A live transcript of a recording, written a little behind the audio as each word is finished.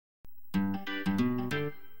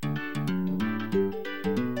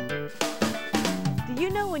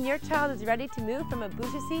when your child is ready to move from a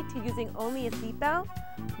booster seat to using only a seatbelt?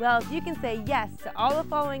 Well, if you can say yes to all the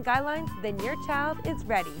following guidelines, then your child is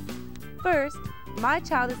ready. First, my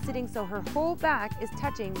child is sitting so her whole back is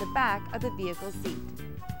touching the back of the vehicle seat.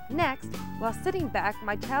 Next, while sitting back,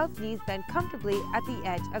 my child's knees bend comfortably at the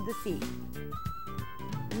edge of the seat.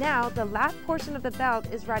 Now, the lap portion of the belt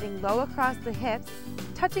is riding low across the hips,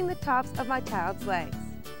 touching the tops of my child's legs.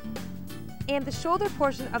 And the shoulder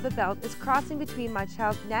portion of the belt is crossing between my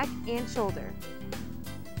child's neck and shoulder.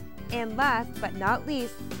 And last but not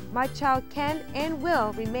least, my child can and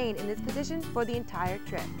will remain in this position for the entire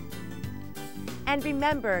trip. And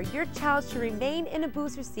remember, your child should remain in a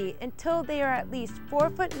booster seat until they are at least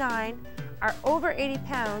 4'9", are over 80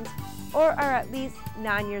 pounds, or are at least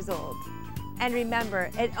 9 years old. And remember,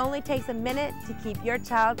 it only takes a minute to keep your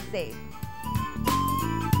child safe.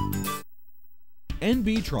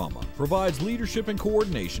 NB Trauma provides leadership and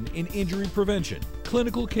coordination in injury prevention,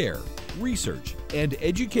 clinical care, research, and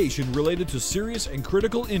education related to serious and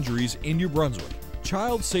critical injuries in New Brunswick.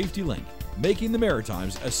 Child Safety Link, making the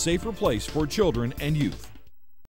Maritimes a safer place for children and youth.